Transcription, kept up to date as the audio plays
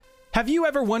Have you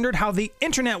ever wondered how the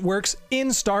internet works in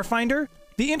Starfinder?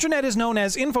 The internet is known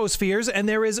as infospheres, and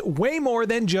there is way more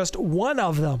than just one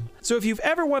of them. So if you've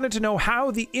ever wanted to know how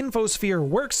the infosphere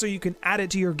works so you can add it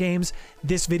to your games,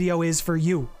 this video is for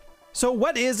you. So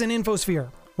what is an infosphere?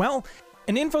 Well,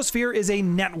 an infosphere is a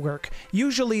network,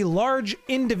 usually large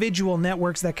individual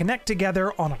networks that connect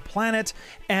together on a planet,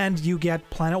 and you get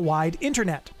planet-wide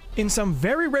internet. In some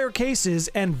very rare cases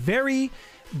and very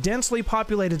densely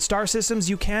populated star systems,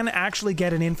 you can actually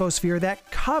get an infosphere that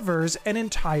covers an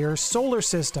entire solar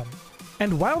system.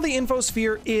 And while the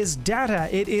infosphere is data,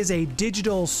 it is a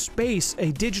digital space,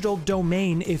 a digital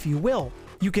domain, if you will.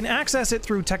 You can access it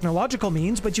through technological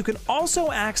means, but you can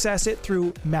also access it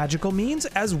through magical means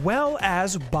as well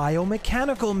as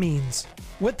biomechanical means.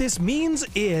 What this means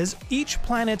is each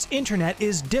planet's internet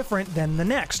is different than the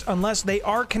next, unless they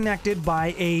are connected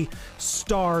by a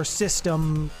star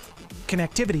system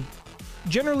connectivity.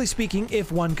 Generally speaking,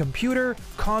 if one computer,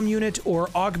 comm unit, or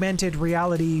augmented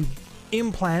reality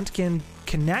implant can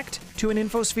connect to an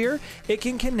infosphere, it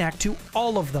can connect to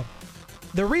all of them.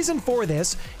 The reason for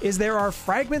this is there are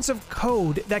fragments of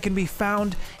code that can be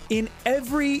found in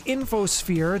every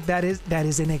infosphere that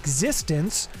is in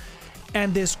existence,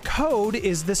 and this code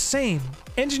is the same.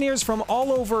 Engineers from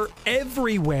all over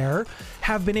everywhere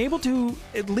have been able to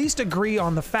at least agree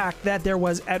on the fact that there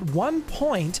was at one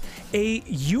point a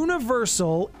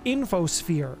universal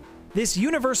infosphere. This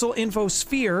universal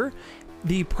infosphere,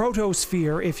 the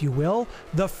protosphere, if you will,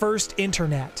 the first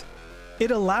internet.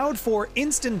 It allowed for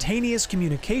instantaneous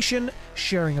communication,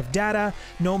 sharing of data,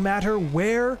 no matter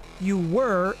where you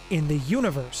were in the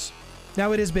universe.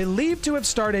 Now, it is believed to have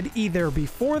started either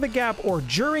before the gap or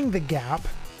during the gap,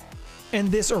 and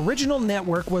this original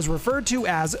network was referred to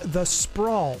as the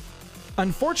sprawl.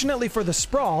 Unfortunately for the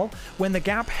sprawl, when the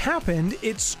gap happened,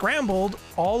 it scrambled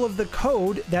all of the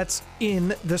code that's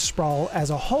in the sprawl as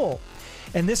a whole.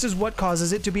 And this is what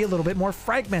causes it to be a little bit more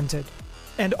fragmented.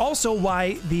 And also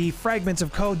why the fragments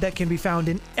of code that can be found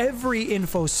in every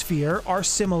infosphere are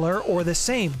similar or the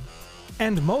same.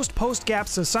 And most post-gap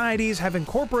societies have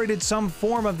incorporated some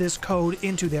form of this code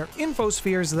into their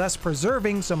infospheres, thus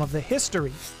preserving some of the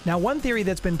history. Now, one theory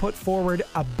that's been put forward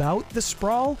about the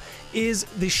sprawl is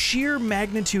the sheer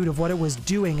magnitude of what it was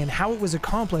doing and how it was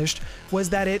accomplished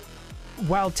was that it,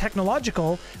 while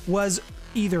technological, was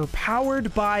either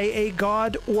powered by a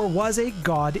god or was a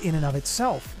god in and of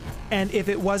itself. And if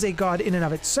it was a god in and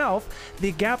of itself,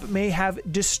 the gap may have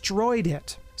destroyed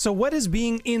it. So what is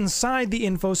being inside the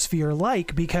infosphere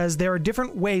like? Because there are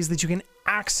different ways that you can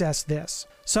access this.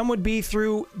 Some would be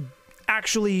through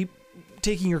actually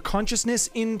taking your consciousness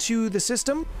into the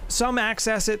system. Some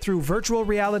access it through virtual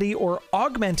reality or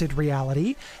augmented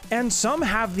reality, and some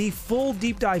have the full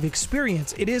deep dive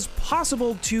experience. It is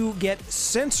possible to get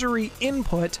sensory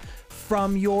input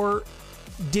from your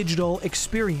digital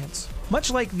experience.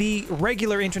 Much like the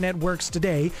regular internet works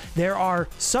today, there are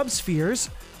subspheres,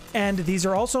 and these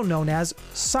are also known as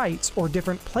sites, or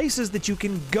different places that you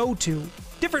can go to.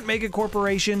 Different mega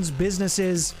corporations,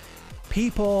 businesses,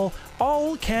 people,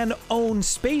 all can own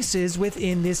spaces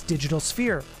within this digital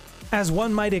sphere. As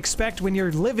one might expect when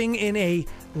you're living in a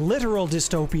literal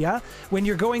dystopia, when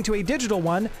you're going to a digital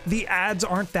one, the ads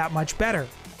aren't that much better.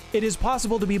 It is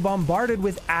possible to be bombarded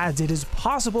with ads. It is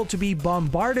possible to be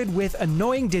bombarded with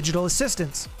annoying digital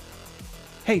assistants.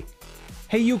 Hey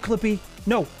you Clippy,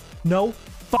 no,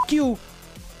 fuck you,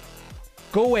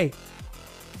 go away,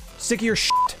 sick of your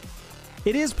shit.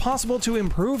 It is possible to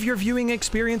improve your viewing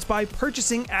experience by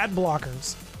purchasing ad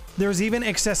blockers. There's even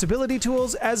accessibility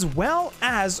tools as well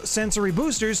as sensory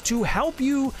boosters to help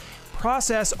you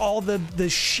process all the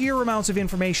sheer amounts of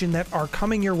information that are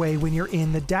coming your way when you're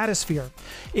in the datasphere.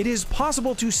 It is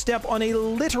possible to step on a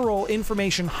literal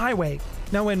information highway.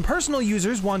 Now, when personal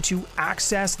users want to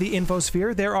access the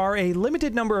infosphere, there are a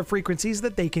limited number of frequencies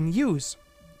that they can use.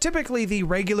 Typically, the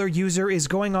regular user is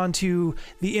going onto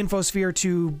the infosphere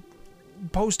to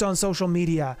post on social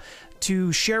media,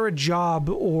 to share a job,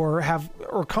 or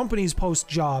companies post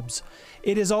jobs.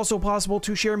 It is also possible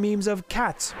to share memes of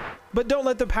cats, but don't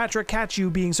let the Patrick catch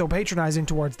you being so patronizing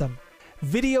towards them.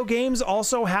 Video games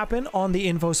also happen on the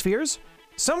infospheres.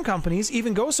 Some companies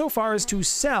even go so far as to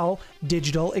sell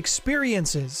digital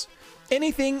experiences.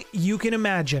 Anything you can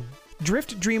imagine.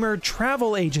 Drift Dreamer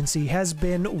Travel Agency has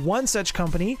been one such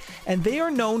company, and they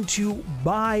are known to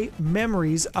buy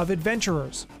memories of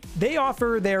adventurers. They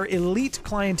offer their elite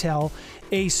clientele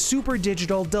a super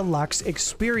digital deluxe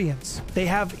experience. They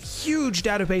have huge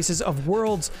databases of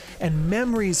worlds and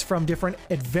memories from different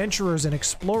adventurers and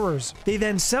explorers. They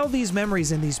then sell these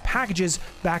memories in these packages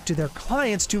back to their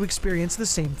clients to experience the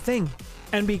same thing.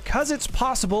 And because it's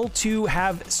possible to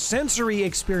have sensory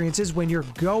experiences when you're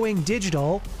going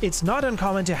digital, it's not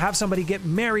uncommon to have somebody get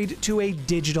married to a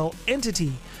digital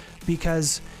entity,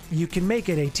 because you can make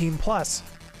it 18+.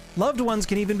 Loved ones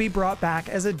can even be brought back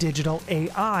as a digital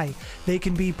AI. They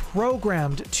can be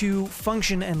programmed to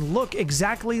function and look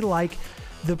exactly like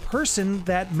the person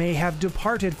that may have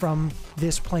departed from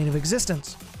this plane of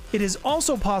existence. It is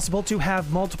also possible to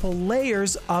have multiple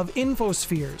layers of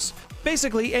infospheres.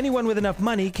 Basically, anyone with enough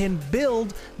money can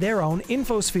build their own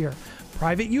infosphere.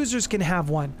 Private users can have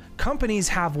one, companies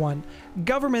have one,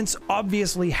 governments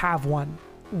obviously have one.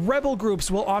 Rebel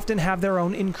groups will often have their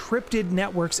own encrypted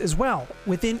networks as well.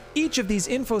 Within each of these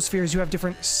infospheres, you have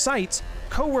different sites.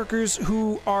 Coworkers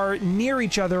who are near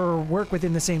each other or work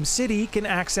within the same city can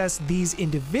access these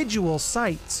individual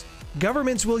sites.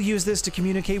 Governments will use this to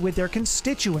communicate with their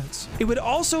constituents. It would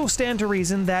also stand to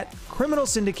reason that criminal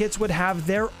syndicates would have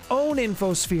their own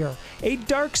infosphere, a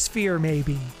dark sphere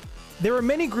maybe. There are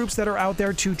many groups that are out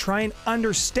there to try and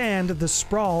understand the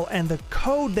sprawl and the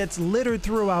code that's littered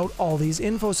throughout all these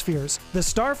infospheres. The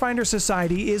Starfinder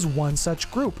Society is one such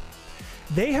group.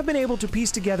 They have been able to piece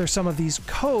together some of these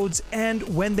codes, and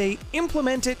when they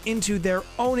implement it into their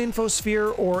own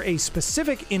infosphere or a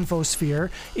specific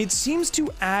infosphere, it seems to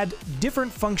add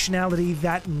different functionality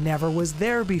that never was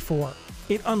there before.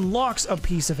 It unlocks a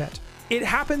piece of it. It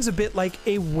happens a bit like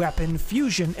a weapon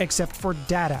fusion, except for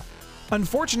data.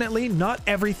 Unfortunately, not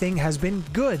everything has been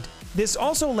good. This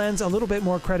also lends a little bit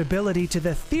more credibility to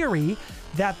the theory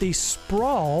that the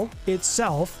sprawl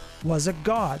itself was a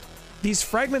god. These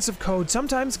fragments of code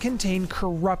sometimes contain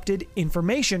corrupted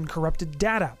information, corrupted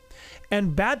data,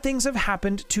 and bad things have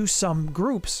happened to some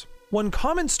groups. One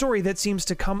common story that seems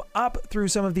to come up through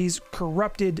some of these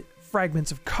corrupted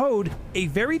fragments of code, a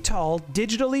very tall,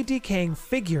 digitally decaying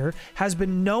figure has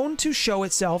been known to show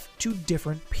itself to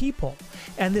different people,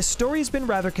 and this story has been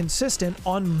rather consistent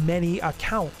on many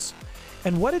accounts.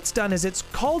 And what it's done is it's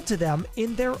called to them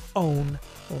in their own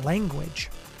language.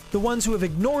 The ones who have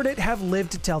ignored it have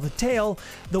lived to tell the tale.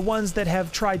 The ones that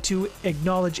have tried to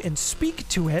acknowledge and speak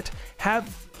to it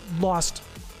have lost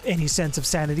any sense of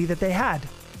sanity that they had.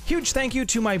 Huge thank you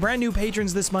to my brand new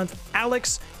patrons this month,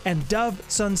 Alex and Dove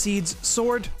Sunseeds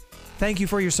Sword. Thank you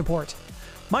for your support.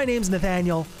 My name's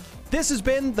Nathaniel. This has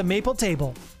been the Maple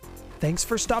Table. Thanks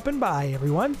for stopping by,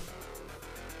 everyone.